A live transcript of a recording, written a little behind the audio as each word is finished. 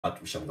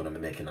which I'm going to be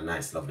making a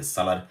nice, lovely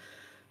salad.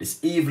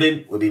 This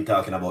evening, we've been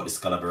talking about this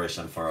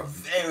collaboration for a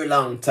very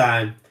long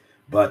time.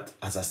 But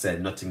as I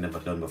said, nothing never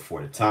done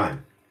before the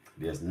time.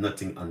 There's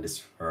nothing on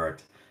this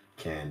earth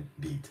can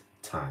beat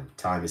time.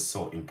 Time is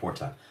so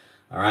important.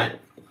 All right.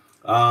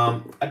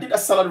 I did a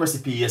salad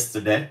recipe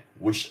yesterday,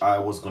 which I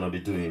was going to be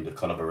doing the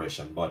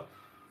collaboration. But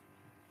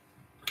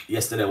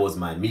yesterday was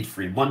my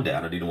meat-free Monday,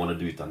 and I didn't want to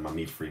do it on my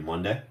meat-free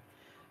Monday.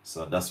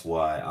 So that's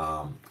why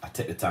I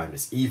take the time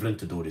this evening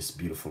to do this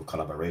beautiful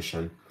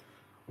collaboration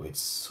with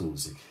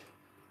Susie,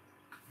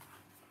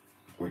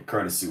 with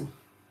Curtis Sue.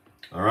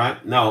 All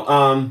right.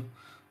 Now,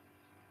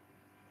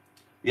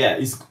 yeah,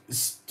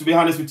 it's to be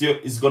honest with you,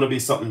 it's gonna be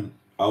something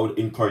I would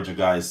encourage you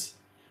guys.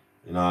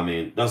 You know what I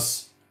mean?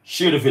 Just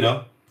share the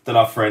video, tell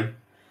a friend,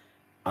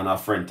 and a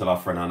friend tell a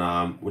friend,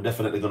 and we're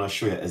definitely gonna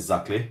show you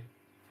exactly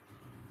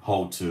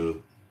how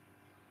to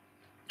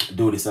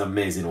do this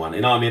amazing one.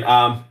 You know what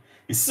I mean?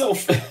 It's so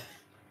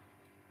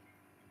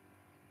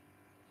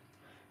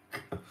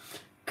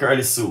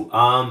Curly Sue.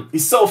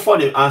 It's so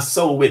funny and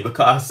so weird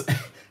because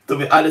to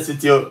be honest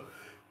with you,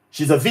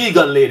 she's a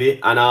vegan lady,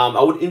 and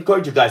I would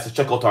encourage you guys to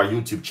check out our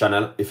YouTube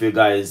channel if you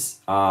guys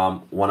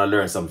want to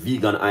learn some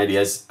vegan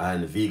ideas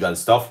and vegan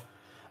stuff.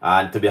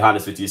 And to be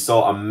honest with you, it's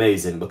so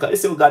amazing because you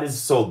see, God is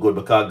so good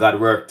because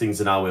God works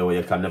things in a way where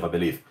you can never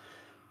believe.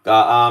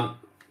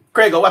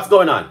 Craig, what's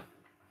going on?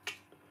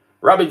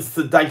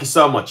 Robinson, thank you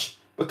so much.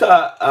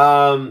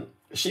 Because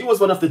she was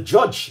one of the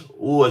judge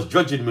who was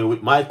judging me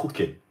with my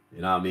cooking.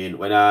 You know what I mean?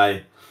 When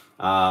I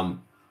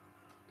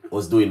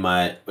was doing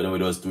that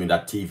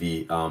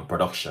TV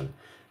production,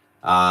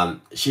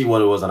 she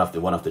was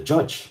one of the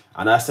judge,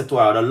 and I said to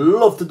her, I'd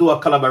love to do a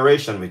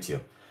collaboration with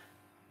you,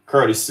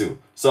 Curtis Sue.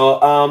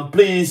 So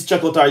please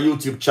check out our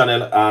YouTube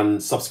channel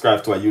and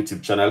subscribe to our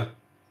YouTube channel.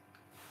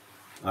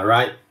 All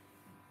right,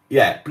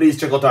 yeah, please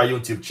check out our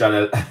YouTube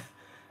channel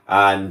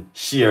and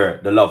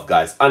share the love,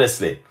 guys.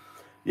 Honestly,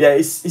 yeah,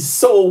 it's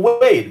so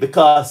weird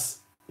because,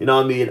 you know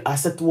what I mean, I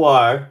said to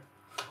her,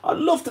 I'd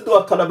love to do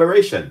a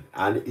collaboration,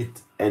 and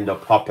it ended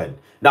up happening.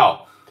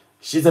 Now,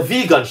 she's a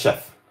vegan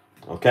chef,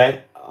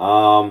 okay?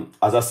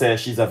 As I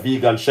said, she's a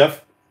vegan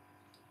chef.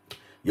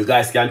 You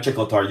guys can check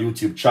out our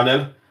YouTube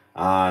channel,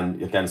 and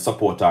you can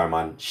support her,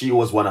 man. She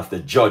was one of the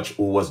judge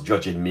who was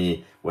judging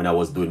me when I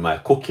was doing my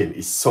cooking.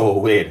 It's so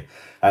weird.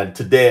 And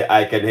today,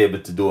 I can able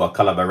to do a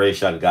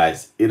collaboration,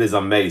 guys. It is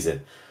amazing.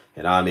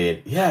 You know what I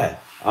mean? Yeah.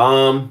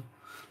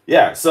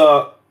 Yeah,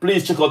 so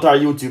please check out our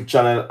YouTube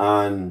channel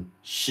and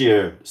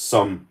share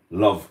some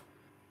love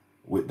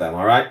with them.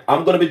 All right,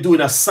 I'm gonna be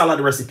doing a salad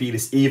recipe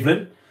this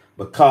evening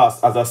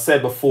because, as I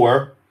said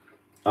before,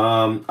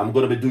 I'm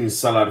gonna be doing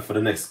salad for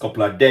the next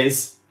couple of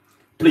days.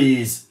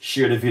 Please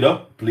share the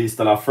video, please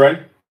tell a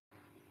friend,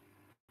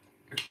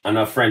 and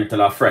a friend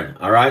tell a friend.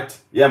 All right,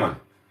 yeah, man.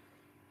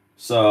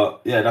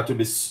 So yeah, that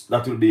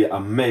will be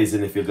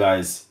amazing if you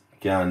guys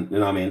can, you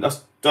know what I mean,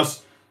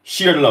 just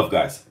share the love,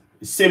 guys.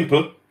 It's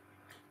simple,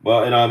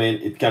 but you know what I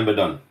mean, it can be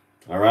done.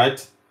 All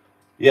right,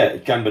 yeah,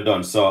 it can be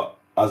done. So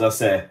as I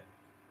say,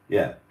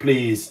 yeah,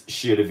 please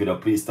share the video,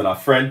 please tell a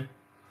friend,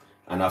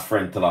 and a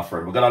friend tell a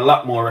friend. We got a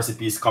lot more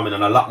recipes coming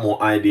and a lot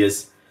more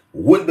ideas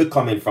will be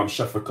coming from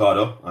Chef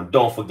Ricardo. And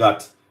don't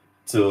forget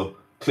to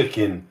click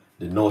in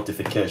the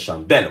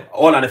notification bell.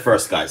 All on the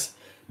first, guys.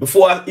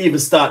 Before I even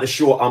start the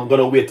show, I'm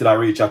gonna wait till I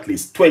reach at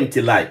least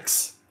 20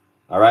 likes.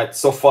 All right,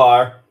 so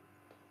far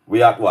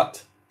we at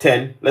what,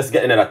 10? Let's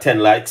get another 10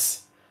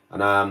 likes,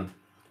 and I'm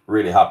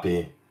really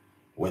happy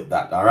with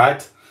that. All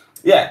right,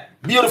 yeah,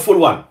 beautiful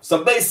one.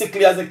 So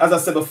basically, as I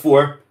said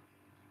before,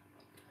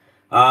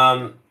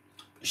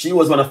 she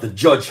was one of the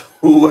judge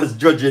who was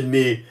judging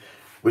me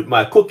with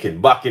my cooking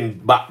back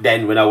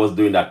then when I was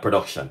doing that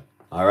production.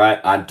 All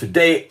right, and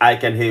today I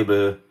can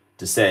able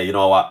to say, you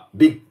know what,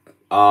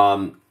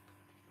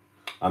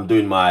 I'm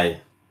doing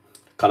my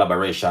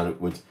collaboration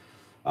with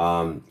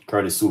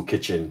Curtis Sue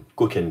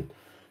Cooking.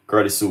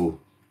 Curtis Sue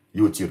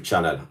YouTube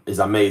channel is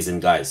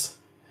amazing, guys.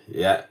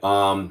 Yeah,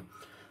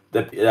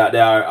 they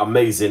are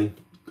amazing.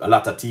 A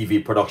lot of TV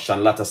production,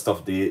 a lot of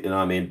stuff. You know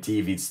what I mean,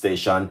 TV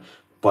station.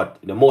 But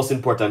the most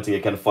important thing,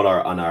 you can follow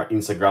her on our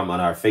Instagram, on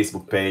our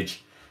Facebook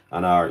page,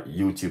 on our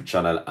YouTube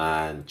channel,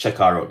 and check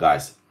her out,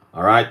 guys.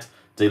 All right,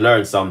 to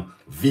learn some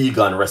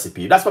vegan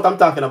recipe. That's what I'm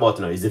talking about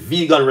now. It's a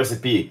vegan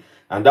recipe,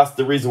 and that's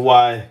the reason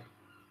why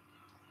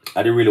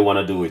I didn't really want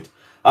to do it.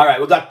 All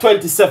right, we got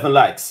 27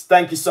 likes.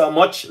 Thank you so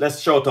much. Let's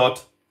shout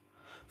out.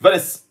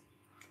 Venice,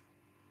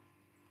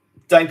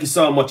 thank you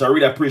so much. I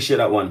really appreciate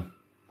that one.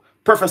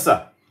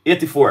 Professor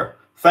 84,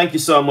 thank you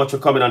so much for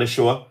coming on the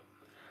show.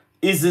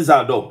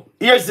 Izizado,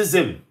 here's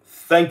Zizim.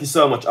 Thank you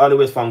so much, all the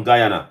way from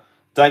Guyana.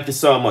 Thank you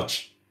so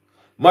much.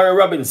 Murray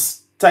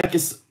Robbins, thank you.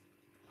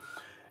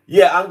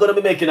 Yeah, I'm going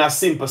to be making a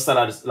simple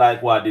salad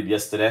like what I did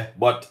yesterday,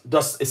 but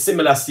just a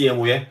similar same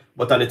way,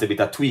 but a little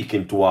bit of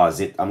tweaking towards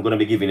it. I'm going to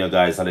be giving you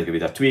guys a little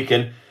bit of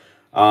tweaking.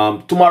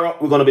 Tomorrow,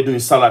 we're going to be doing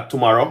salad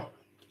tomorrow.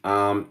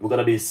 We're going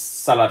to be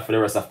salad for the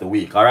rest of the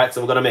week, all right?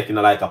 So we're going to make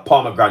like a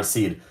pomegranate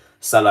seed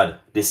salad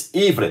this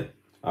evening,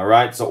 all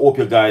right? So hope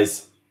you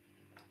guys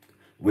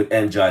will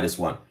enjoy this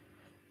one.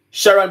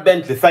 Sharon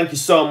Bentley, thank you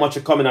so much for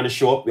coming on the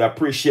show. We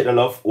appreciate the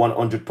love,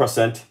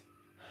 100%.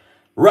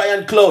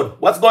 Ryan Claude,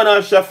 what's going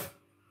on, chef?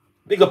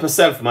 Big up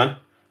yourself, man.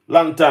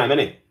 Long time,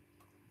 innit?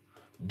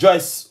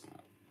 Joyce,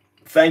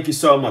 thank you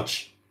so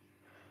much.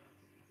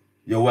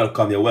 You're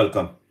welcome, you're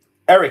welcome.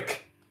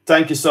 Eric,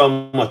 thank you so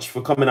much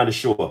for coming on the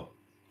show.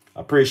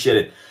 Appreciate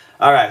it.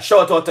 All right,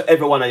 shout out to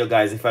every one of you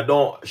guys. If I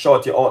don't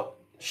shout you out,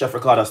 Chef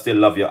Ricardo still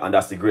love you, and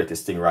that's the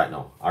greatest thing right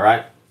now. All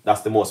right?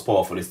 That's the most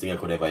powerful thing I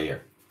could ever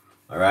hear.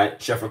 All right?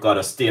 Chef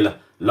Ricardo still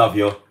love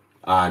you,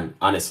 and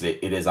honestly,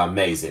 it is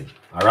amazing.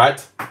 All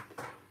right?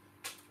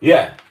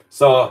 Yeah.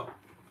 So,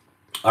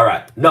 all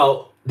right.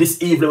 Now,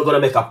 this evening, we're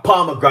going to make a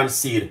pomegranate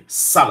seed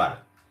salad.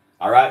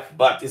 All right?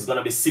 But it's going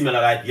to be similar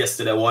like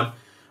yesterday one,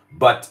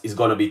 but it's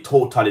going to be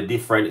totally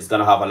different. It's going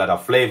to have a lot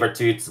of flavor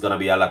to it. It's going to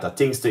be a lot of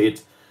things to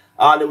it.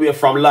 All the way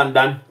from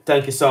London,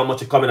 thank you so much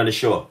for coming on the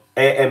show.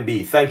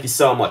 AMB, thank you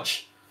so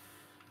much.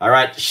 All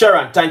right.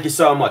 Sharon, thank you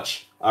so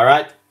much. All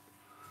right.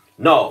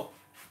 Now,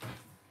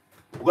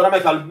 we're going to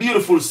make a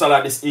beautiful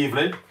salad this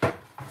evening.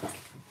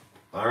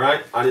 All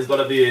right. And it's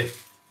going to be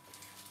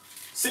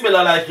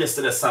similar like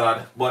yesterday's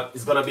salad, but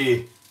it's going to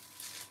be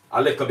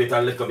a little bit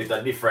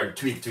a different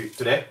tweak to it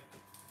today.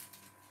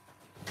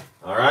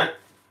 All right.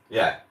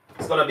 Yeah.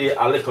 It's going to be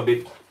a little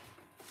bit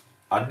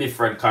a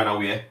different kind of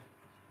way.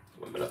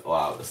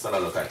 Wow, the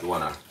salad looks like you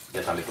want to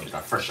get a little bit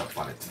of fresh up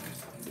on it.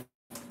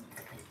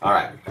 All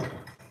right.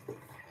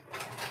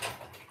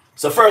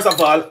 So first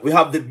of all, we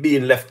have the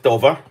bean left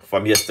over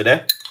from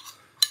yesterday.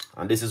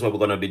 And this is what we're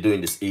going to be doing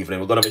this evening.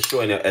 We're going to be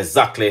showing you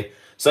exactly.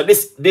 So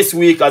this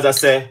week, as I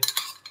say,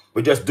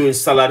 we're just doing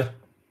salad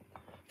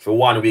for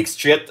 1 week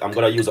straight. I'm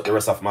going to use up the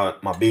rest of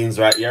my beans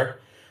right here.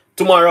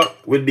 Tomorrow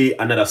will be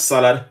another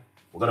salad.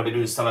 We're going to be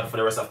doing salad for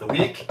the rest of the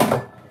week.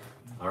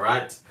 All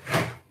right.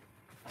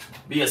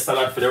 Be a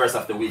salad for the rest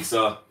of the week.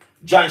 So,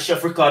 join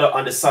Chef Ricardo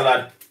on the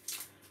salad.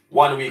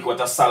 1 week worth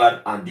of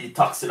salad and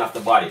detoxing of the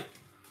body.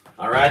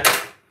 Alright?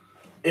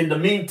 In the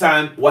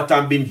meantime, what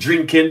I've been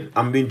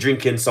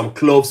drinking some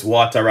cloves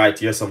water right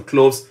here. Some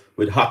cloves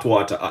with hot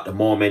water at the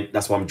moment.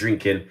 That's what I'm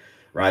drinking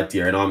right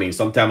here. You know what I mean?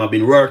 Sometimes I've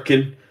been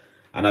working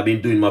and I've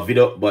been doing my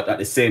video, but at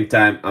the same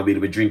time, I've been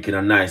drinking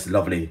a nice,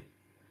 lovely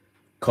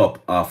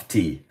cup of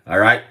tea.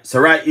 Alright? So,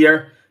 right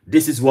here,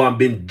 this is what I've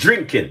been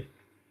drinking.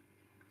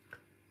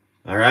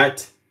 All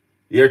right,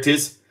 here it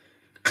is.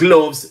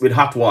 Cloves with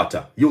hot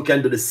water. You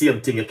can do the same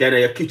thing. You can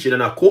in your kitchen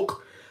and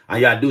cook,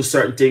 and you do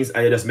certain things,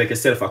 and you just make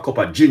yourself a cup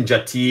of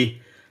ginger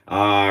tea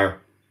or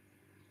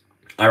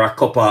a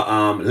cup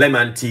of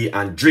lemon tea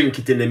and drink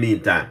it in the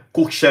meantime.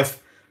 Cook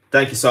Chef,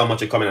 thank you so much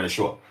for coming on the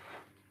show.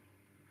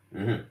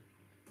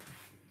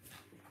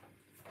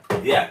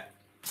 Yeah,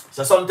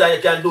 so sometimes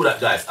you can do that,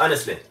 guys,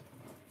 honestly.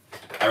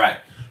 All right,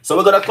 so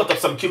we're gonna cut up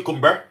some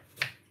cucumber.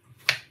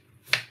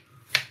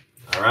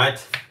 All right.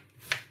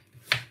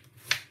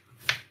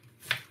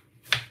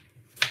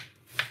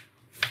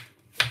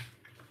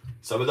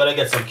 So we're gonna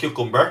get some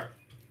cucumber,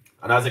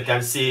 and as you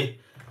can see,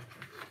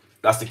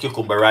 that's the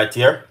cucumber right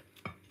here.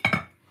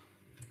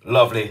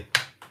 Lovely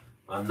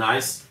and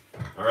nice.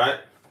 All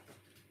right.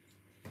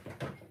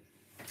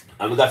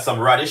 And we got some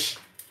radish.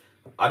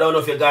 I don't know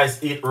if you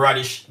guys eat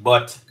radish,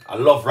 but I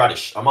love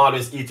radish. I'm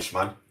always eating,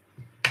 man.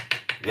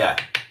 Yeah.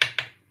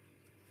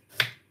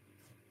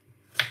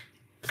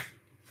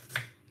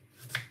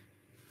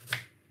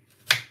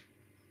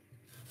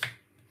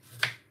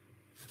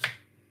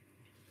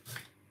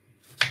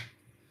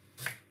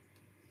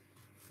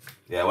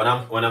 Yeah,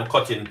 when I'm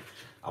cutting,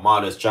 I'm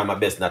always trying my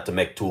best not to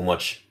make too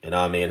much. You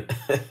know what I mean?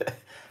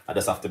 I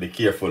just have to be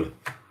careful.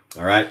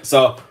 All right.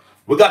 So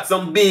we got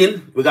some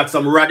bean, we got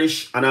some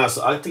radish, and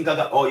also I think I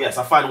got. Oh yes,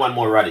 I find one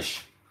more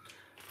radish.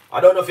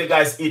 I don't know if you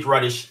guys eat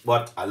radish,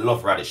 but I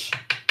love radish.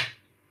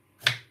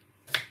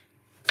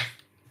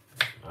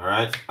 All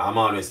right. I'm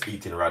always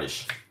eating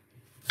radish.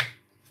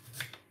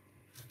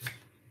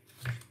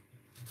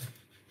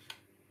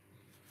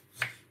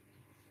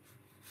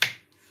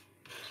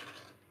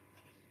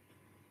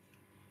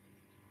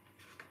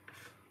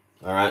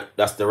 All right,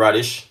 that's the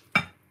radish.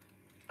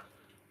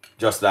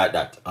 Just like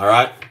that. All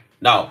right.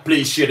 Now,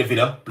 please share the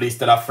video. Please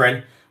tell a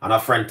friend, and a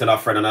friend tell a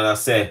friend, and I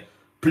say,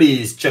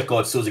 please check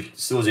out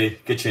Susie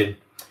Kitchen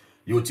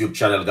YouTube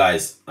channel,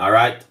 guys. All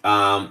right.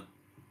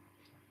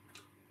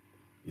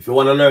 If you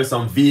want to learn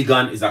some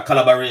vegan, it's a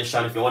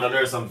collaboration. If you want to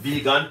learn some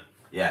vegan,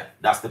 yeah,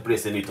 that's the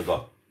place you need to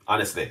go.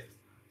 Honestly.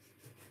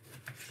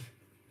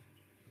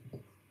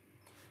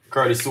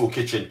 Curly Sue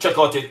Kitchen. Check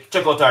out it.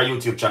 Check out our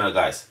YouTube channel,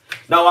 guys.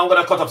 Now I'm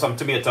gonna cut up some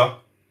tomato.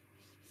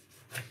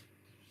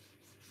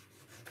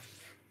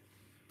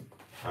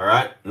 All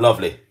right,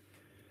 lovely.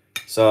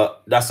 So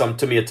that's some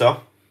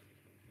tomato.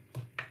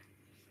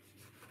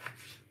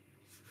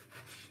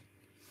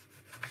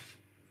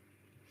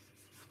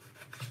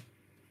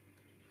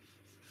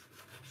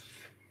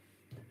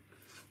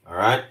 All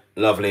right,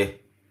 lovely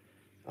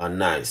and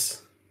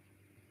nice.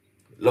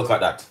 Look at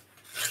that.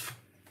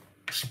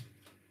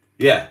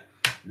 Yeah.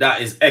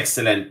 That is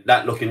excellent.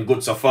 That looking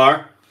good so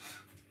far.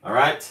 All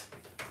right.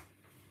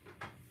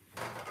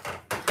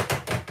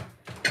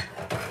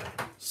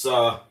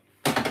 So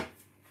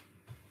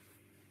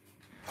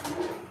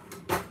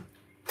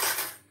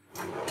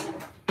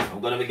I'm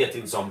gonna be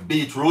getting some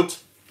beetroot.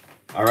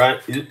 All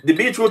right, the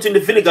beetroot in the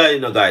vinegar, you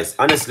know, guys.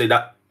 Honestly,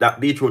 that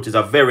beetroot is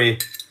a very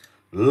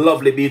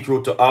lovely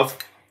beetroot to have.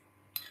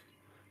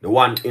 The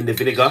one in the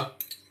vinegar,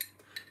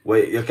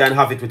 where you can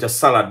have it with a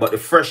salad, but the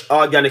fresh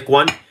organic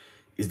one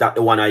is that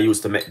the one I use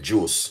to make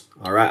juice.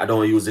 All right, I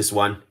don't use this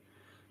one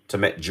to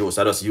make juice.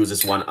 I just use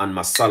this one on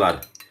my salad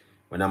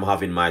when I'm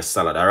having my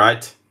salad. All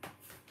right.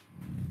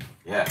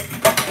 Yeah.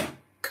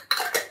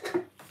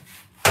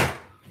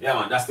 Yeah,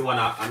 man, that's the one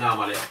I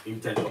normally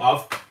intend to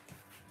have.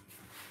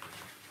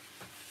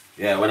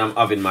 Yeah, when I'm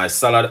having my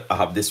salad, I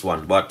have this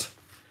one. But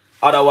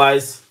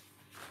otherwise,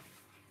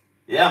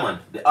 yeah, man,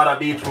 the other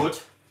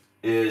beetroot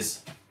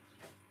is,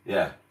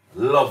 yeah,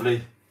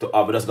 lovely to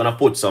have. We're just gonna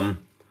put some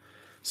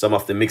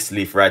of the mixed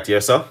leaf right here,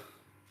 so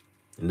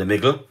in the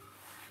middle.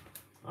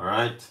 All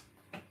right.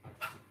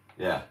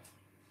 Yeah.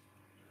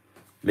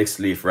 Mixed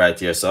leaf right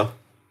here, so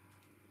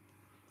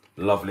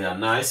lovely and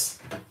nice.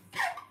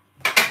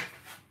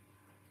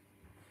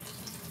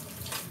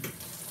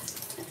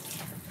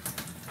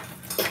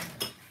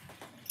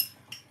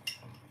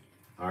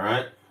 All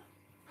right.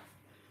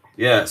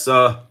 Yeah,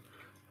 so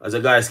as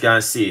you guys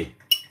can see,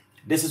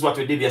 this is what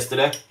we did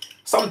yesterday.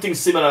 Something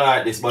similar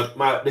like this, but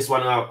this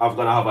one I'm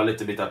gonna have a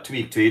little bit of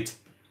tweak to it.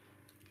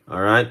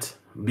 All right.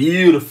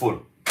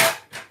 Beautiful.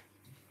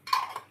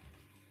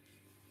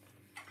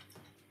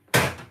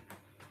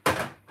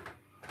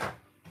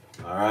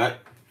 All right.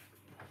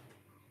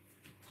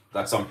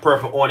 Got some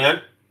purple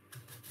onion.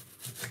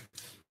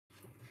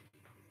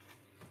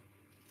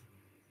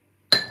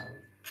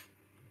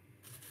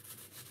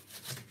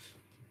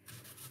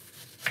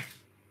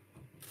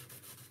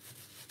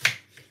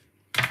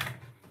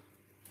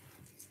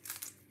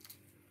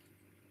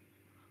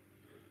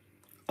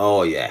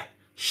 Oh yeah,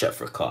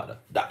 Chef Ricardo,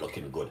 that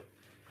looking good.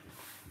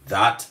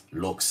 That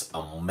looks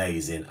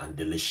amazing and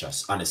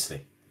delicious,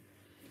 honestly.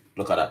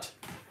 Look at that.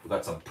 We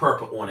got some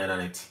purple onion on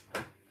it.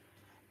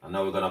 And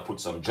now we're gonna put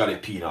some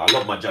jalapeno. I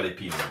love my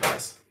jalapeno,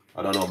 guys.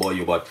 I don't know about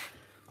you, but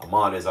I'm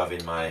always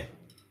having my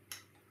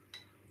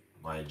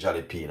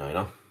jalapeno, you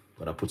know.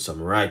 Gonna put some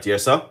right here,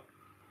 so.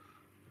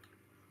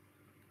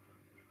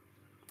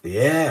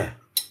 Yeah.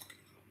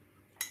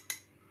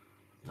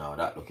 Now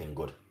that looking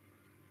good.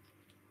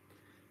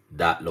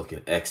 That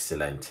looking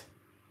excellent.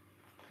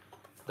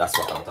 That's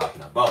what I'm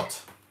talking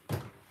about.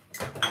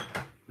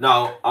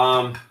 Now,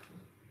 I'm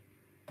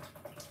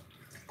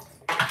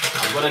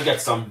gonna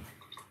get some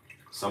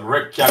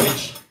red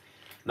cabbage.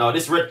 Now,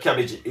 this red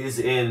cabbage is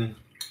in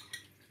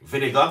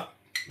vinegar.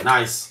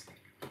 Nice,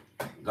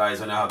 guys.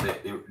 When I have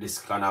this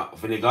kind of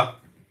vinegar,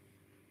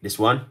 this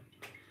one.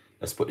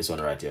 Let's put this one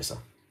right here, so.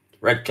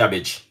 Red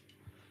cabbage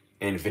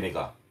in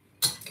vinegar.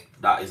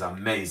 That is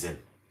amazing.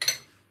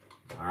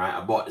 All right,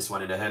 I bought this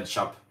one in the health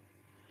shop.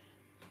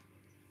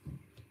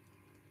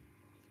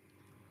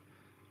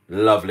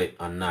 Lovely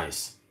and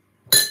nice.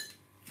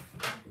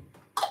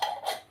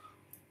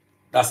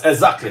 That's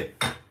exactly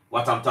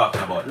what I'm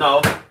talking about.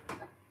 Now,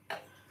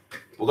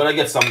 we're gonna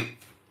get some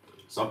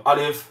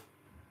olive.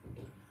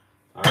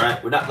 All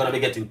right, we're not gonna be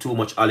getting too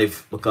much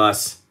olive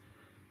because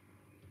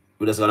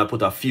we're just gonna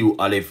put a few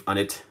olive on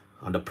it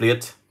on the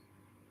plate,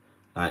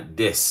 like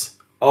this.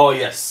 Oh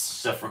yes,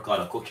 Chef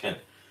Ricardo Cooking.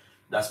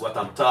 That's what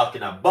I'm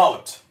talking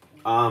about.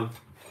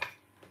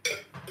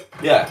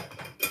 Yeah.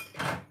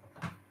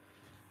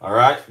 All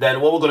right. Then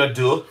what we're gonna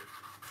do?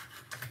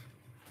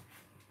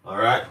 All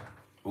right.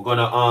 We're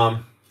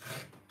gonna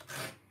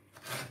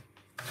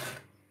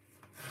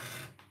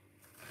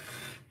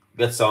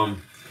get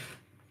some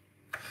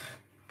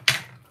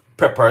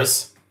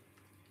peppers.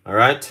 All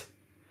right.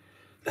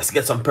 Let's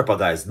get some pepper,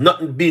 guys.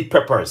 Nothing beat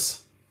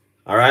peppers.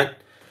 All right.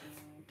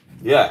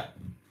 Yeah.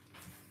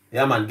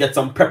 Yeah, man. Get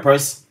some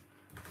peppers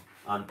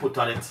and put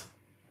on it.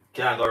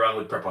 Can't go wrong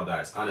with pepper,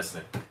 guys,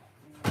 honestly.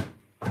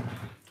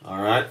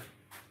 All right.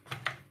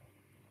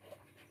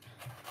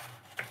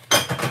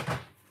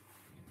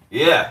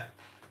 Yeah.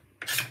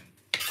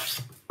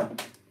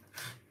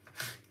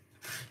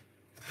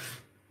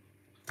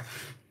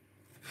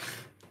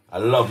 I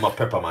love my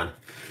pepper, man.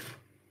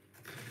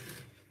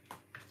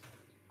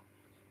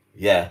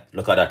 Yeah,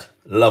 look at that.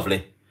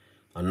 Lovely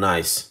and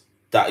nice.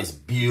 That is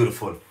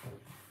beautiful.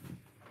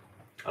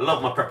 I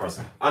love my peppers,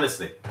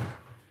 honestly.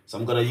 So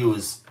I'm gonna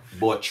use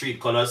both 3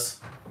 colors.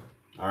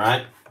 All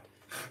right.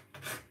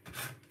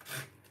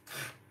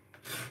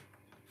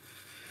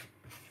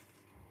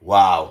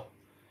 Wow.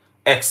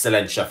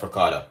 Excellent, Chef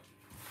Ricardo.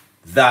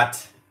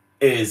 That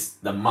is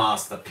the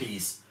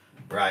masterpiece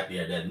right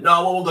there. Then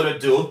now what we're gonna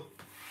do,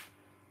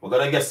 we're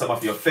gonna get some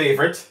of your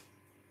favorite.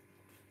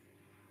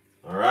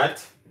 All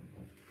right.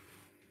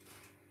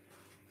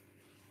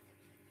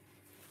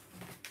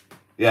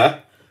 Yeah.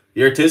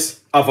 Here it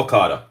is,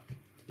 avocado.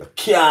 You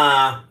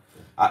can't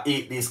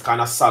eat this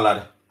kind of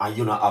salad and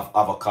you not have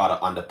avocado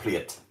on the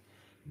plate.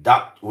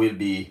 That will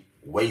be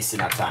wasting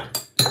of time.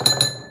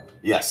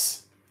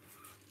 Yes.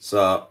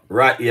 So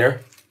right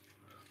here,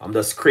 I'm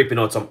just scraping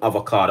out some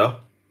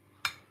avocado.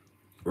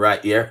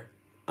 right here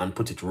and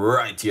put it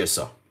right here,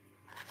 so.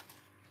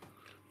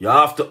 You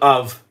have to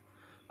have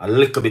a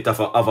little bit of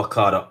an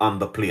avocado on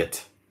the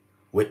plate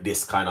with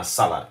this kind of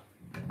salad.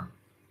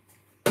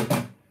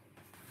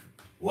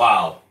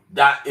 Wow,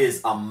 that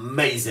is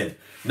amazing.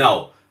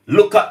 Now,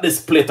 look at this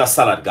plate of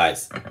salad,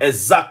 guys.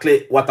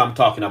 Exactly what I'm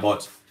talking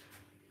about.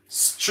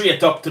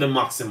 Straight up to the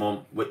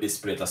maximum with this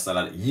plate of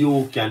salad.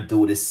 You can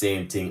do the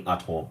same thing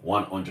at home,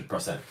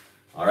 100%.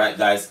 All right,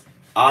 guys.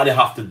 All you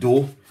have to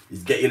do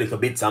is get your little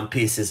bits and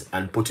pieces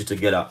and put it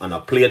together on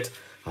a plate.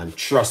 And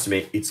trust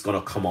me, it's going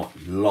to come out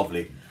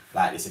lovely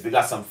like this. If you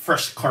got some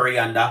fresh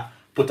coriander,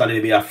 put a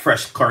little bit of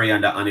fresh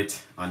coriander on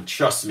it. And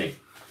trust me,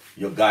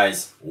 you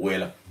guys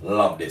will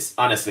love this.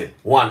 Honestly,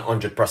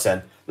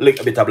 100%.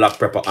 Little bit of black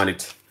pepper on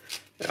it.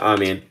 I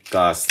mean,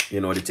 because you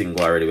know the thing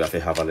go already. We have to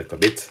have a little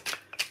bit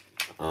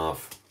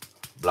of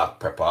black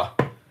pepper.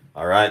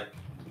 All right.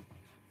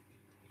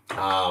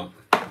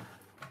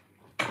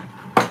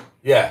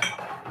 Yeah,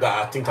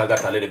 I think I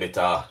got a little bit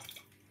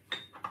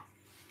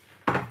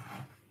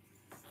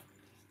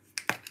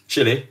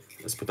chili.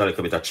 Let's put a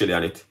little bit of chili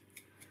on it.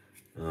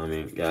 I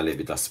mean, get a little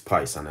bit of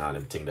spice and all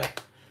them thing there.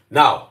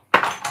 Now,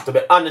 to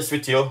be honest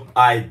with you,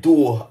 I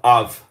do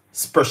have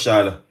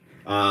special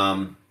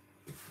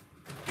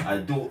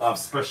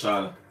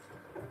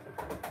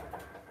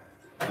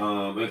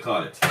what do you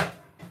call it?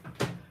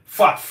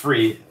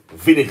 Fat-free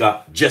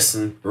vinegar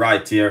dressing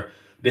right here.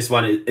 This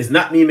one is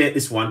not me make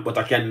this one, but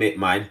I can make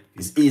mine.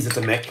 It's easy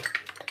to make.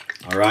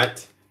 All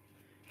right.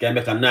 Can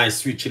make a nice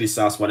sweet chili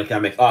sauce one. I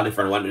can make all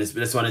different ones.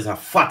 This one is a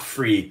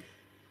fat-free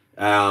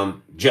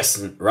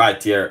dressing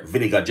right here,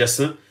 vinegar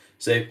dressing.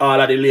 So if all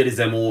of the ladies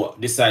them who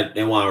decide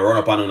they want to run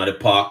up and down at the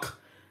park,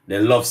 they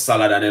love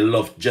salad and they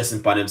love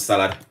dressing pan them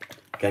salad,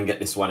 can get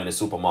this one in the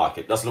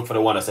supermarket. Just look for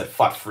the one that said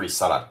fat-free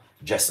salad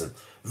dressing.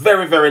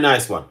 Very, very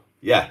nice one.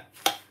 Yeah.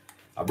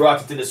 I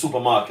brought it in the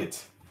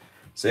supermarket.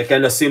 So you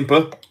can just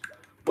simple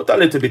put a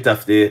little bit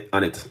of the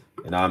on it.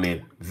 You know what I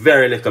mean?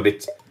 Very little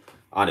bit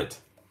on it.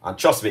 And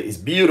trust me, it's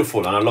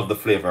beautiful and I love the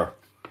flavor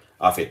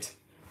of it.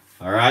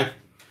 Alright?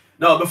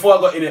 Now, before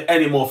I go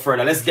any more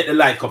further, let's get the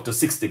like up to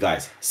 60,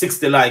 guys.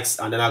 60 likes,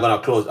 and then I'm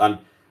gonna close, and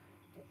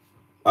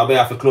I may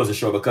have to close the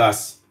show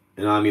because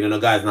you know what I mean, and the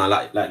guys not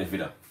like the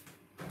video.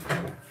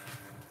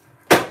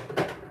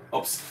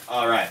 Oops.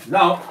 Alright.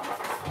 Now,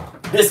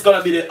 this is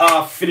gonna be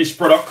the finished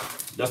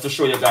product, just to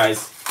show you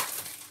guys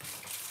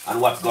and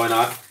what's going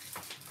on.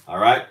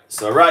 Alright,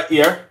 so right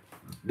here,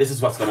 this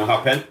is what's gonna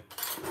happen.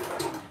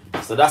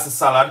 So that's the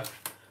salad.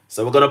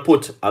 So we're gonna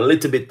put a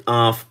little bit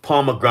of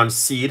pomegranate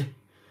seed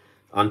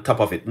on top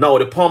of it. Now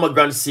the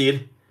pomegranate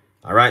seed,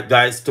 alright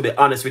guys, to be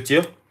honest with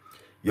you,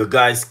 you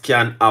guys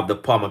can have the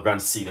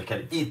pomegranate seed. You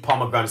can eat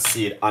pomegranate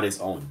seed on its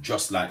own,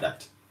 just like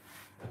that.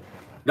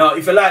 Now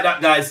if you like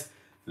that, guys,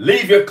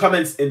 leave your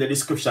comments in the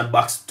description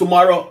box.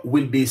 Tomorrow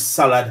will be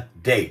salad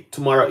day.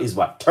 Tomorrow is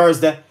what?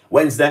 Thursday,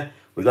 Wednesday.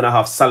 We're gonna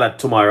have salad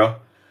tomorrow,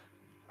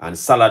 and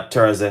salad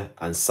Thursday,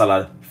 and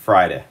salad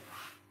Friday.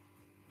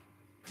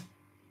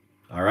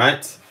 All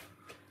right.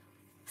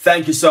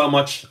 Thank you so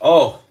much.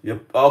 Oh,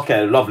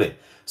 okay, lovely.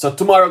 So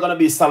tomorrow gonna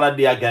be salad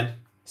day again.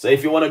 So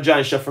if you want to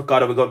join Chef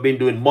Ricardo, we're gonna be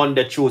doing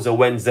Monday, Tuesday,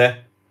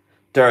 Wednesday,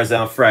 Thursday,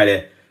 and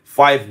Friday.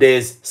 5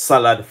 days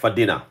salad for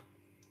dinner.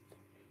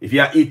 If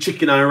you eat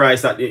chicken and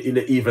rice in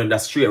the evening,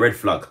 that's straight red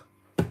flag.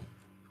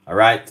 All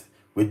right.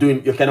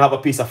 You can have a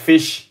piece of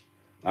fish,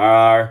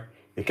 or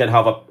you can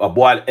have a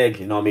boiled egg,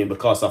 you know what I mean,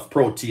 because of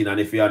protein, and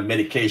if you're on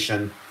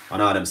medication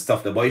and all them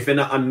stuff there. But if you're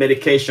not on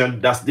medication,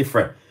 that's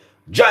different.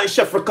 Join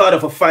Chef Ricardo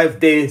for 5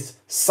 days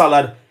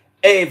salad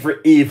every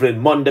evening,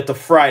 Monday to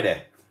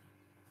Friday.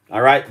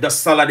 All right, the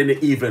salad in the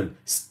evening,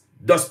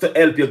 just to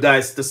help you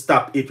guys to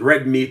stop eat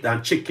red meat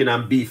and chicken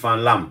and beef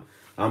and lamb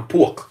and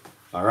pork.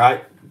 All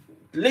right,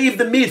 leave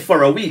the meat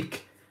for a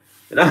week.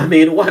 You know what I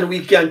mean? 1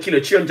 week can kill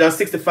you.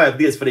 365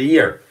 days for the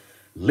year.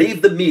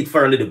 Leave the meat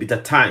for a little bit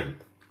of time.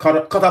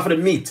 Cut off the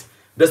meat.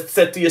 Just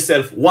say to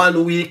yourself,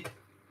 1 week,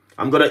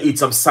 I'm gonna eat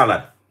some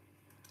salad,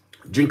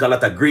 drink a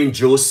lot of green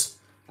juice,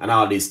 and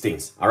all these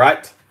things. All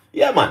right?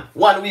 Yeah, man.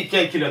 1 week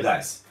can't kill you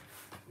guys.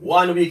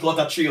 1 week out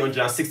of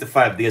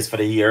 365 days for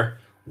the year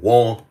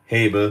won't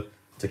able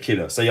to kill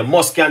you. So you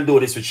must can do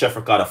this with Chef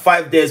Ricardo.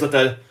 5 days with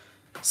a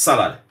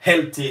salad.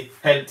 Healthy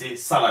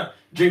salad.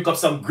 Drink up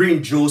some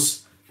green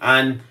juice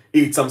and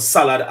eat some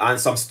salad and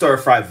some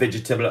stir-fried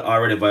vegetable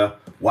or whatever,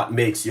 what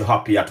makes you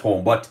happy at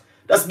home. But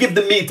just give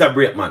the meat a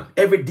break, man.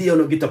 Every day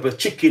you get up with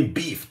chicken,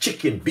 beef,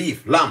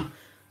 lamb,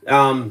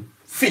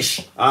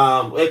 fish.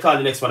 What do you call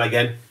the next one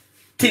again?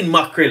 Tin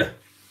mackerel,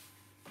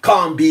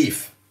 corned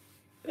beef.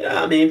 You know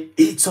what I mean?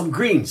 Eat some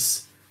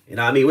greens. You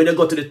know what I mean? When you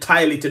go to the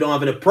toilet, you don't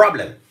have any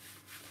problem.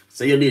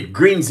 So you need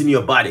greens in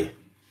your body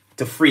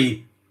to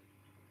free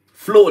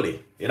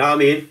slowly. You know what I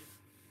mean?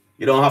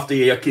 You don't have to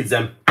hear your kids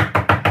them,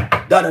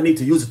 Dad, I need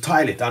to use the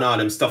toilet and all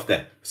them stuff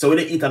there. So when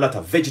you eat a lot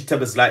of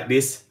vegetables like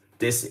this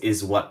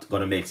is what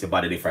gonna make your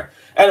body different.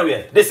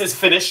 Anyway, this is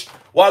finished.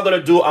 What I'm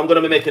gonna do, I'm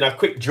gonna be making a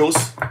quick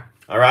juice.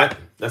 All right,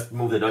 let's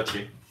move the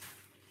dutchie.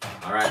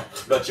 All right,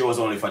 dutchie was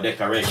only for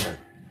decoration.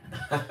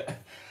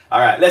 All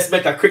right, let's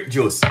make a quick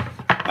juice.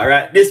 All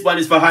right, this one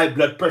is for high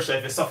blood pressure.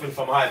 If you're suffering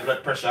from high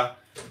blood pressure,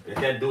 you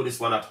can do this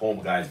one at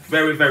home, guys.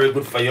 Very, very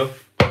good for you.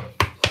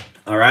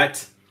 All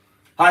right,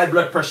 high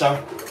blood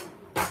pressure.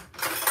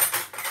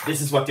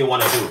 This is what you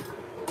want to do.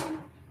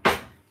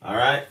 All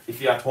right,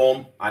 if you're at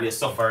home and you're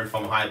suffering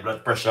from high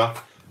blood pressure,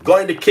 go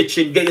in the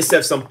kitchen, get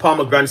yourself some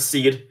pomegranate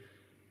seed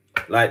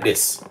like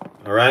this.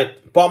 All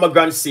right,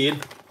 pomegranate seed.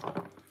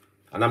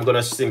 And I'm going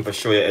to simply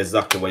show you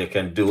exactly what you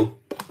can do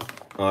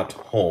at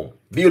home.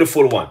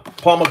 Beautiful one.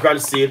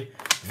 Pomegranate seed.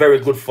 Very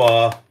good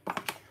for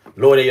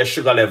lowering your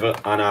sugar level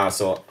and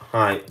also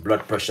high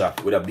blood pressure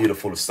with a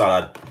beautiful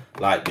salad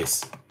like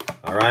this.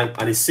 All right.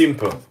 And it's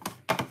simple.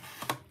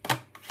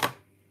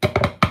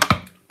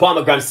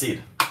 Pomegranate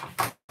seed.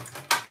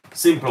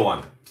 Simple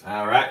one.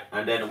 All right.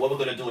 And then what we're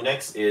going to do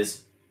next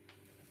is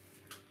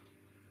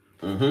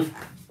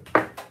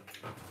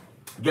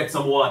get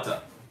some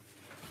water.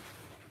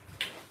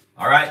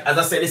 All right, as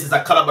I said, this is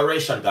a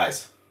collaboration,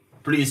 guys.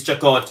 Please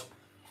check out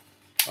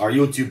our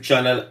YouTube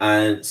channel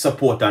and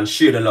support and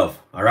share the love.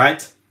 All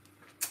right,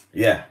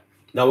 yeah.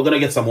 Now we're gonna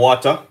get some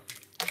water.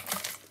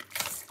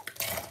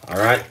 All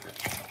right,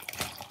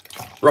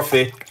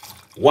 roughly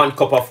 1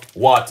 cup of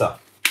water.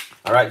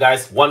 All right,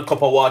 guys, 1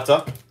 cup of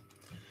water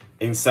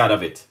inside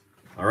of it.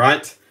 All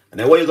right, and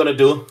then what you're gonna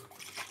do?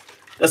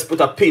 Let's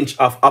put a pinch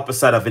of apple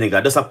cider vinegar.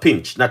 Just a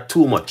pinch, not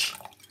too much,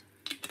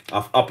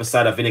 of apple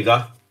cider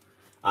vinegar.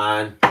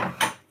 And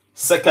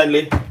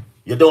secondly,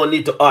 you don't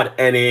need to add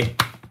any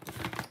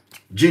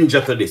ginger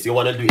to this. You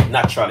want to do it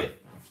naturally.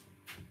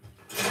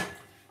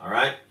 All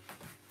right.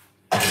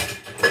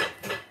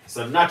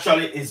 So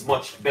naturally is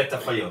much better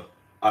for you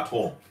at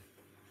home.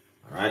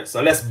 All right.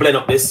 So let's blend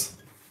up this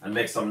and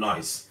make some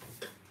noise.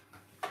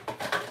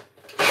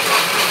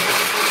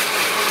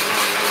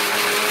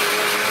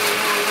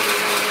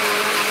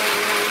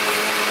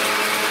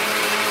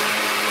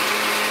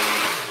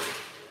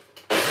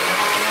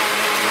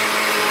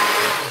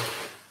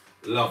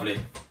 Lovely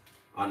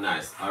and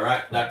nice. All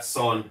right, that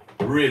sounds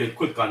really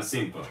quick and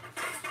simple.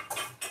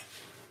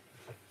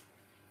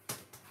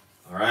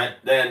 All right,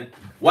 then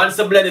once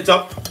you blend it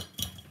up,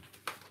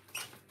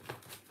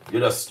 you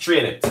just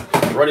strain it.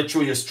 Run it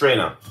through your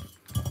strainer.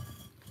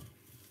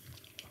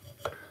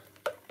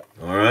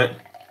 All right,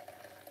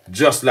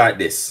 just like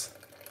this.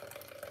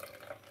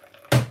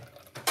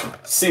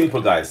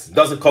 Simple, guys.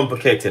 Doesn't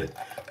complicated.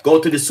 Go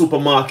to the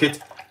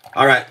supermarket.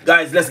 All right,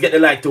 guys, let's get the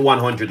like to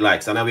 100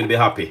 likes and I will be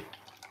happy.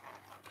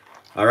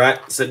 All right,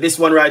 so this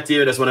one right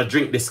here, just want to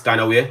drink this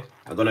kind of way.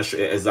 I'm going to show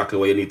you exactly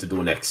what you need to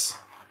do next.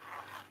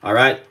 All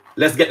right,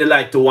 let's get the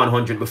like to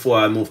 100 before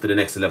I move to the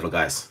next level,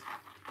 guys.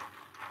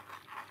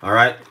 All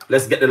right,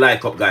 let's get the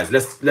like up, guys.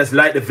 Let's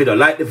like the video,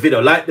 like the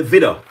video, like the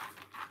video.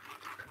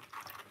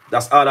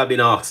 That's all I've been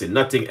asking,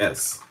 nothing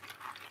else.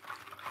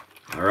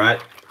 All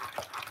right,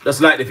 just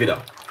like the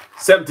video.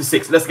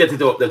 76, let's get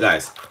it up there,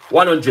 guys.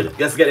 100,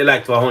 let's get the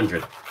like to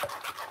 100.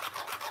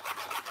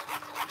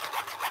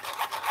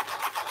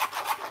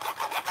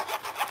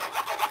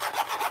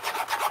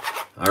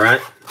 All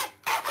right.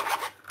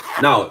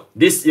 Now,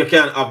 this, you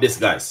can't have this,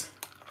 guys.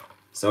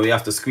 So we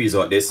have to squeeze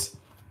out this.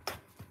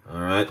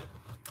 All right.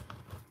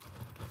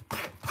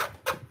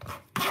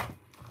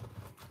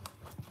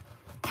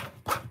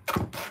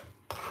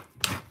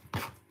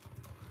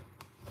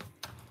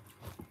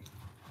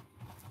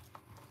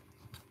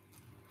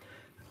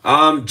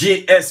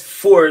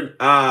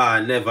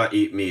 GS4, never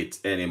eat meat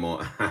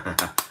anymore.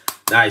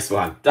 Nice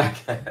one.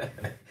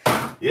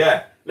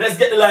 Yeah, let's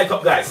get the like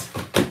up, guys.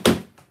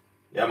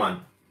 Yeah,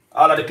 man.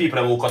 All of the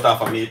people who cut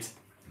off of meat,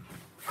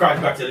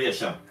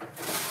 congratulations.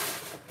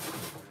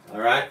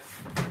 All right.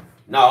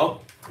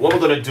 Now, what we're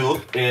gonna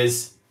do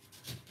is,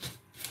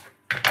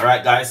 all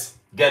right, guys,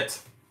 we're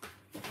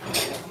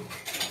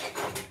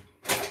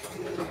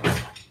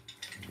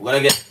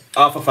gonna get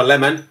half of a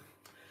lemon.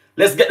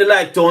 Let's get the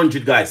like to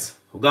 100, guys.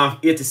 We're going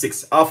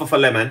 86, half of a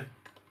lemon.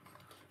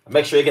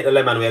 Make sure you get the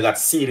lemon where you got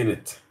seed in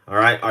it. All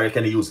right, or you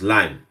can use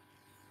lime.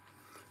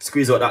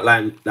 Squeeze out that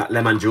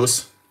lemon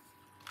juice.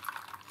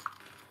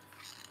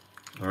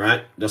 All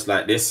right, just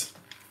like this.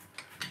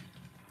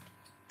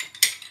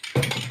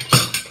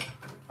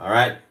 All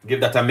right, give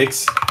that a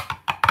mix.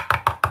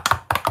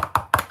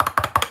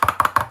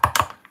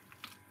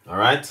 All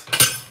right,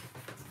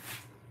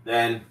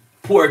 then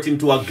pour it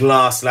into a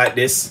glass like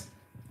this.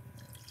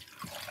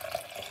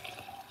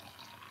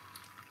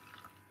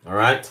 All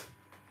right,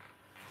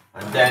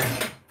 and then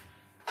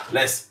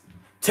let's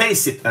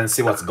taste it and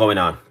see what's going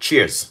on.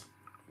 Cheers.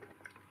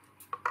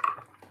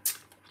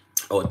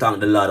 Oh, thank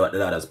the Lord, what the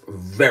Lord has.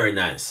 Very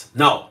nice.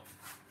 Now,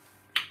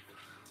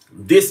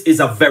 this is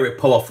a very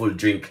powerful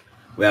drink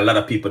where a lot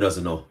of people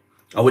doesn't know.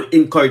 I would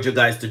encourage you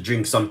guys to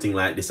drink something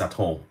like this at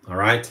home. All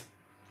right.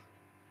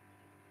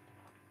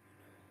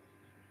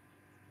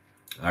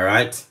 All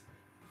right.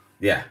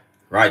 Yeah,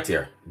 right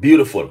here.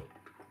 Beautiful.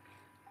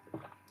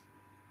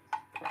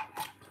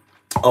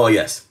 Oh,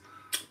 yes.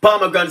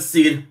 Pomegranate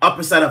seed,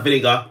 apple cider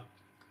vinegar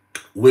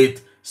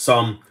with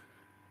some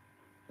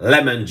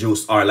lemon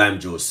juice or lime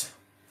juice.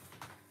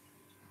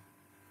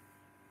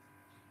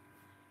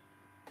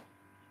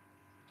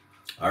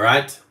 All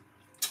right.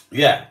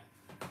 Yeah.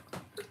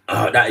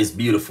 That is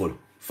beautiful.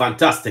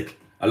 Fantastic.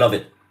 I love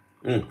it.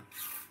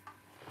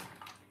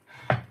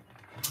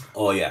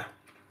 Oh, yeah.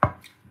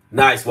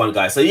 Nice one,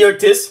 guys. So here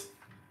it is.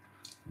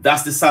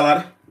 That's the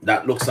salad.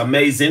 That looks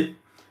amazing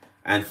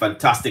and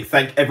fantastic.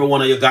 Thank every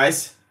one of you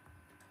guys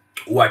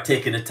who are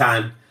taking the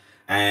time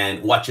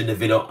and watching the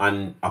video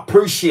and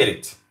appreciate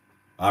it.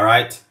 All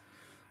right.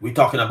 We're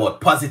talking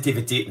about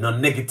positivity, not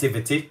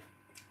negativity,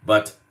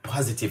 but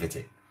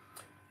positivity.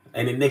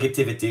 Any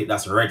negativity,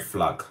 that's red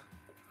flag.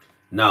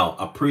 Now,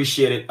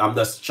 appreciate it. I'm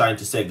just trying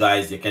to say,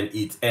 guys, you can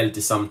eat healthy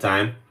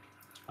sometime.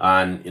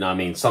 And, you know what I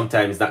mean,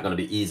 sometimes it's not going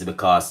to be easy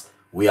because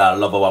we all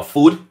love our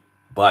food.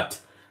 But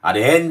at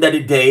the end of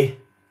the day,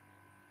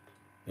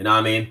 you know what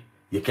I mean,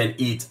 you can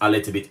eat a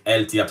little bit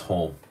healthy at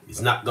home.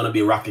 It's not going to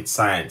be rocket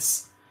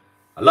science.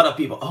 A lot of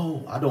people,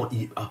 oh, I don't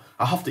eat,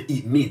 I have to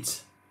eat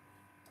meat.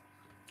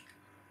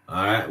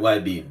 All right,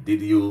 YB,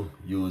 did you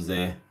use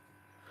a...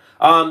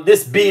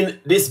 this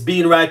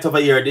bean right over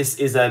here, this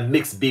is a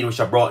mixed bean which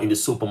I brought in the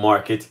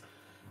supermarket.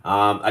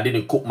 I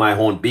didn't cook my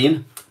own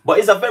bean, but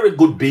it's a very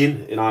good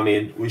bean, you know what I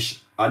mean,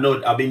 which I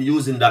know I've been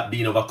using that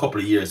bean over a couple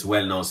of years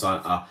well now, so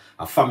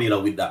I'm familiar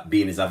with that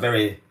bean. It's a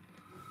very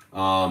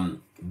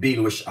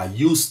bean which I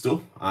used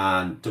to,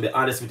 and to be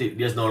honest with you,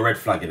 there's no red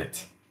flag in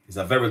it. It's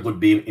a very good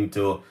bean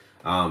into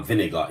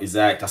vinegar. It's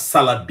like a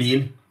salad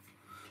bean,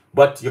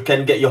 but you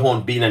can get your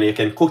own bean and you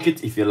can cook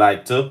it if you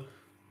like to.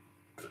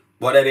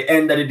 But at the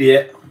end of the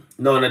day,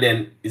 none of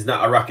them is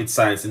not a rocket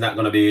science. It's not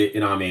going to be, you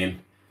know what I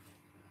mean,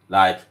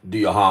 like do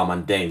you harm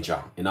and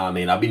danger. You know what I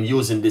mean? I've been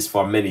using this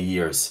for many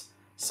years,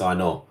 so I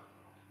know.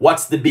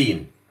 What's the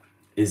bean?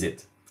 Is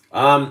it?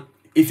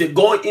 If you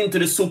go into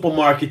the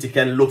supermarket, you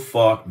can look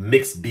for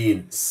mixed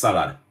bean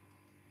salad.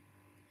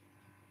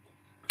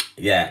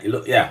 Yeah,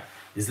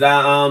 it's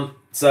like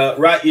so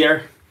right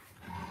here.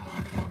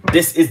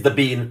 This is the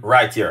bean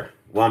right here.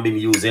 What I've been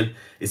using.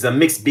 It's a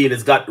mixed bean.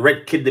 It's got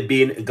red kidney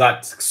bean. It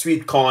got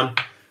sweet corn.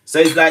 So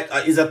it's like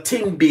it's a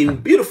tin bean.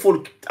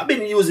 Beautiful. I've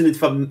been using it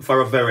for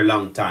a very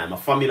long time. I'm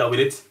familiar with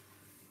it.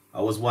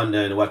 I was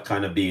wondering what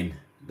kind of bean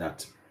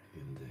that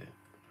in there.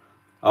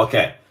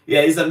 Okay.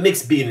 Yeah, it's a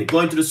mixed bean. Go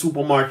into the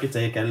supermarket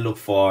and you can look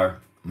for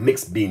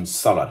mixed bean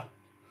salad.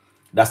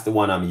 That's the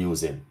one I'm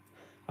using.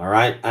 All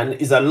right. And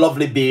it's a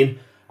lovely bean.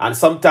 And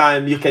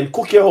sometimes you can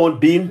cook your own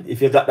bean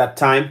if you got that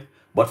time.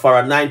 But for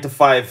a 9 to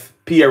 5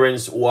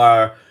 parents who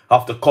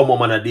have to come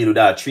home and deal with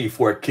that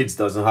 3-4 kids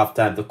doesn't have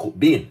time to cook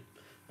bean.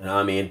 You know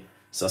what I mean?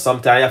 So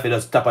sometimes you have to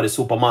just stop at the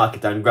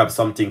supermarket and grab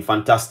something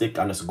fantastic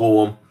and just go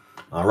home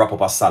and wrap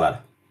up a salad.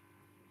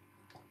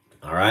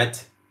 All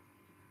right.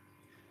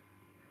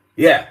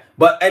 Yeah.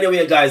 But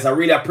anyway, guys, I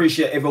really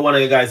appreciate every one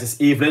of you guys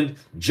this evening.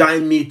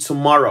 Join me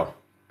tomorrow.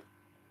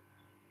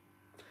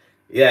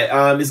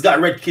 Yeah, it's got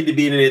red kidney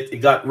bean in it. It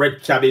got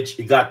red cabbage.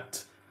 It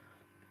got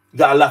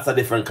lots of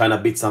different kind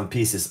of bits and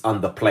pieces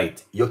on the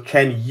plate. You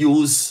can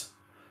use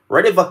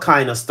whatever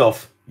kind of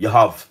stuff you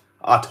have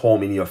at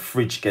home in your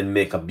fridge can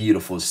make a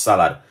beautiful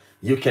salad.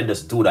 You can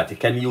just do that. You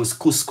can use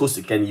couscous.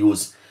 You can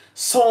use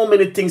so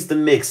many things to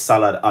make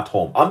salad at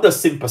home. I'm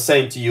just simply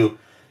saying to you,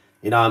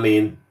 you know what I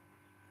mean,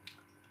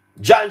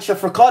 join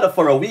Chef Ricardo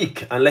for a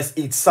week and let's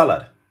eat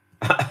salad.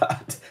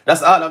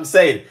 That's all I'm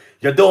saying.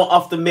 You don't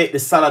have to make the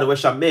salad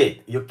which I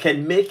made. You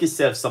can make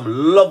yourself some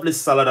lovely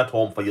salad at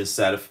home for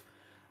yourself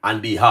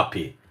and be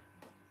happy.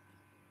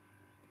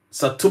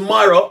 So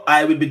tomorrow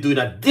I will be doing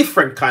a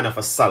different kind of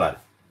a salad.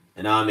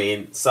 You know what I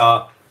mean?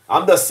 So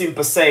I'm just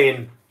simply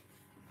saying,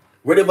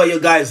 whatever you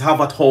guys have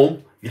at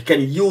home, you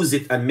can use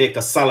it and make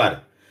a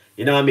salad.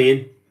 You know what I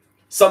mean?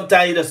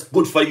 Sometimes it's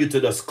good for you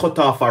to just cut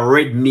off a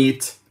red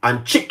meat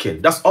and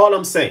chicken. That's all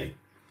I'm saying.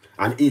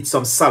 And eat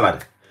some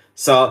salad.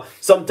 So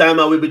sometime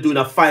I will be doing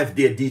a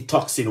 5-day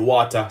detox in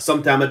water.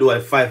 Sometime I do a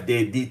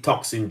 5-day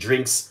detox in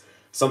drinks.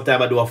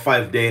 Sometime I do a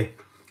 5-day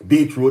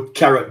beetroot,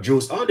 carrot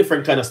juice, all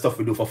different kind of stuff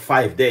we do for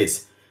 5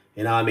 days.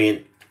 You know what I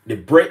mean? The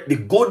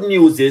good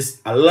news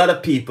is a lot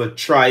of people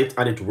try it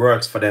and it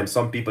works for them.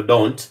 Some people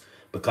don't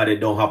because they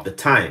don't have the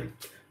time,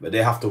 but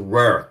they have to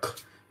work.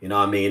 You know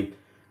what I mean?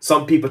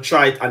 Some people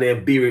try it and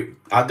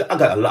I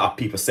got a lot of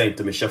people saying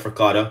to me, Chef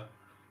Ricardo,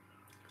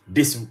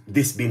 this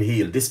been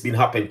healed, this been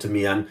happened to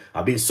me, and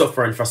I've been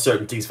suffering for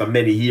certain things for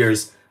many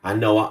years,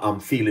 and now I'm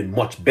feeling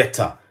much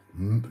better.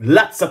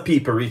 Lots of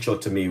people reach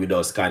out to me with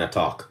those kind of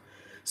talk.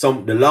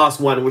 The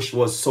last one which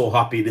was so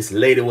happy, this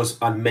lady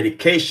was on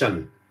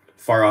medication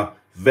for a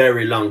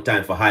very long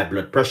time for high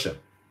blood pressure.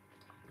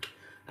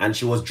 And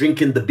she was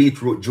drinking the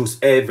beetroot juice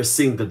every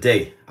single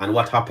day. And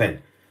what happened?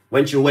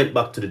 When she went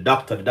back to the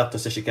doctor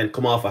said she can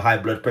come off a high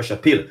blood pressure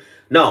pill.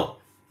 Now,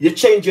 you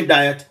change your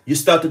diet, you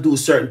start to do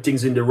certain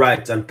things in the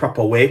right and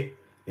proper way.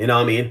 You know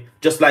what I mean?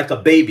 Just like a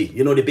baby.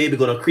 You know the baby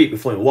gonna creep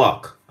before you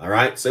walk. All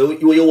right? So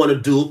what you want to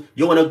do,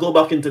 you want to go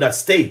back into that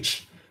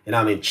stage. You know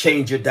what I mean?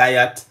 Change your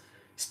diet,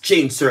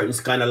 change certain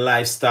kind of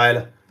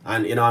lifestyle,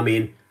 and you know what I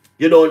mean,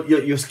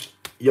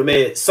 you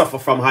may suffer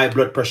from high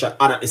blood pressure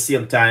and at the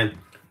same time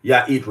you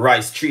eat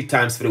rice 3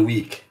 times for the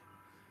week.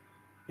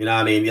 You know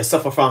what I mean? You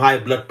suffer from high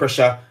blood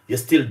pressure, you're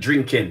still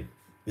drinking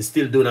You're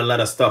still doing a lot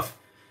of stuff.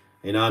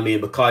 You know what I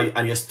mean? Because,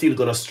 and you're still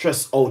going to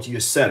stress out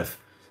yourself.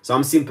 So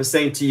I'm simply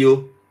saying to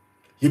you,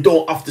 you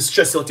don't have to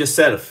stress out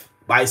yourself.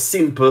 By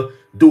simple,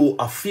 do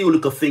a few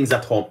little things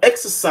at home.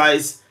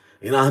 Exercise,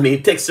 you know what I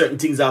mean? Take certain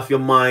things off your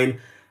mind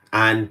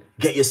and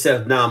get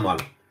yourself normal.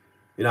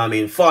 You know what I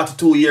mean?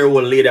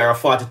 42-year-old lady or a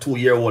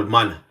 42-year-old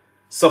man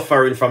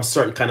suffering from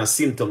certain kind of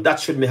symptom. That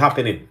shouldn't be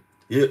happening.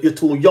 You're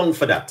too young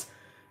for that.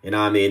 You know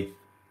what I mean?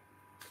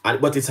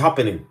 But it's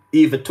happening.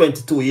 Even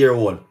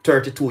 22-year-old,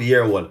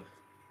 32-year-old.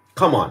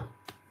 Come on.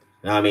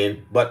 You know what I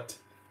mean? But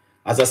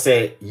as I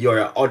say, you're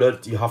an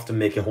adult. You have to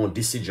make your own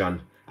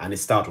decision. And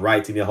start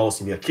right in your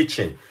house, in your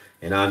kitchen.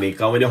 You know what I mean?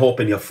 Because when you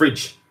open your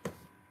fridge,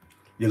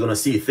 you're going to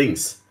see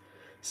things.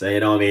 So,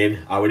 you know what I mean?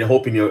 Or when you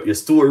open your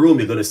storeroom,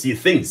 you're going to see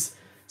things.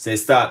 So,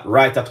 start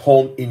right at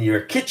home in your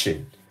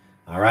kitchen.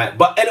 All right?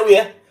 But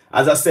anyway,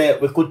 as I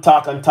said, we could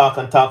talk and talk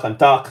and talk and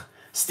talk.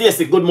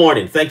 Stacy, good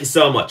morning. Thank you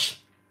so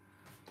much.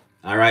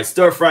 All right.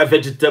 Stir-fry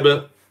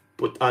vegetable.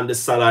 Put on the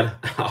salad.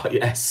 Oh,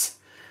 yes.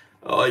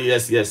 Oh,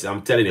 yes, yes.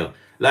 I'm telling you.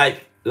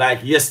 Like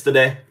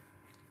yesterday,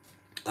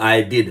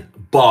 I did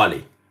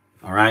barley.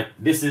 All right,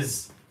 this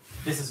is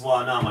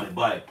what I normally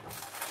buy.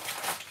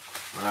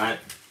 All right,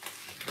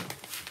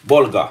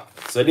 bulgur.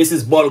 So this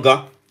is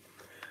bulgur.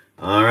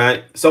 All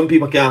right, some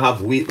people can't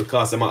have wheat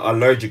because I'm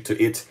allergic to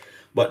it,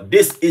 but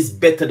this is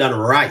better than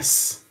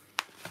rice.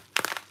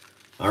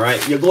 All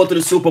right, you go to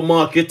the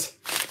supermarket,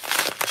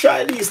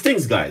 try these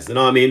things, guys. You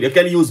know what I mean? You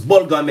can use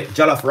bulgur and make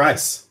jollof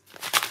rice.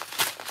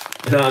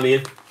 You know what I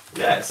mean?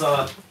 Yeah.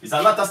 So it's a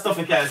lot of stuff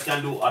you guys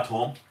can do at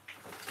home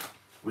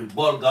with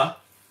bulgur.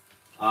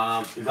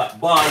 You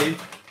got barley.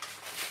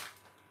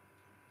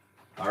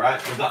 All right,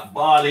 you got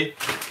barley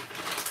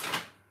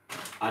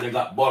and you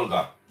got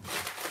bulgur.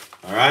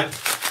 All right,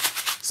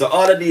 so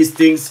all of these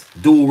things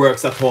do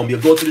works at home. You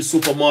go to the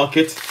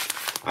supermarket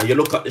and you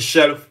look at the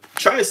shelf.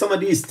 Try some of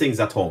these things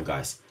at home,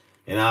 guys.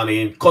 You know what I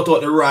mean? Cut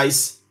out the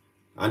rice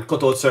and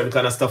cut out certain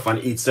kind of stuff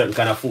and eat certain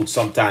kind of food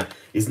sometime.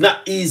 It's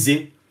not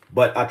easy,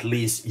 but at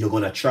least you're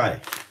gonna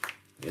try.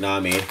 You know what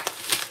I mean?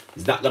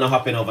 It's not gonna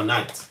happen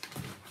overnight.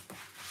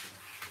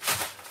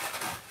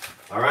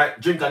 All right,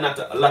 drink a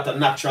lot of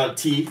natural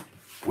tea.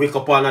 Wake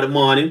up on in the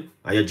morning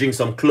and you drink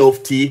some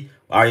clove tea,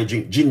 or you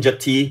drink ginger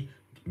tea,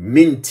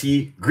 mint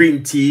tea,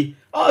 green tea,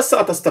 all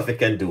sort of stuff you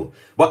can do.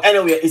 But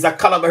anyway, it's a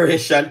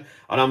collaboration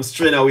and I'm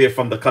straying away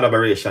from the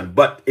collaboration.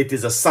 But it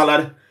is a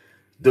salad,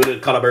 do the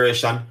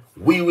collaboration.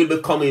 We will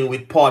be coming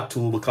with part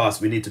 2 because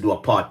we need to do a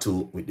part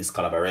 2 with this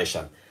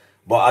collaboration.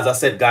 But as I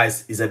said,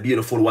 guys, it's a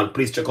beautiful one.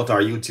 Please check out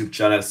our YouTube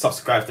channel,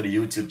 subscribe to the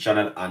YouTube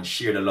channel and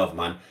share the love,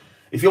 man.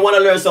 If you want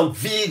to learn some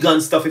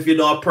vegan stuff, if you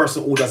know a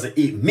person who doesn't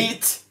eat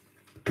meat,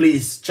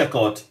 please check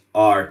out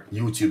our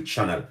YouTube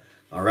channel.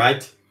 All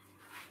right?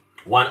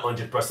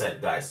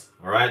 100%, guys.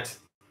 All right?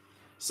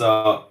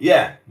 So,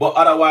 yeah. But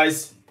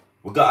otherwise,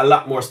 we got a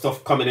lot more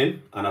stuff coming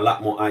in and a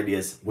lot more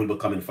ideas will be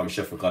coming from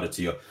Chef Ricardo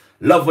to you.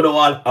 Love with you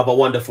all. Have a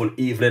wonderful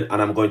evening.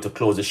 And I'm going to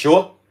close the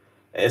show.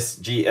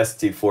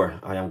 SGST4.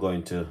 I am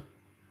going to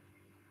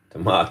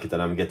market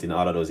and I'm getting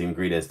all of those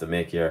ingredients to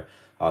make your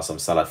awesome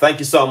salad. Thank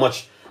you so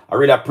much. I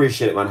really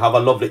appreciate it, man. Have a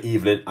lovely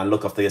evening and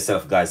look after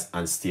yourself, guys,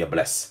 and stay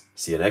blessed.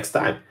 See you next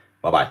time.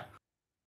 Bye-bye.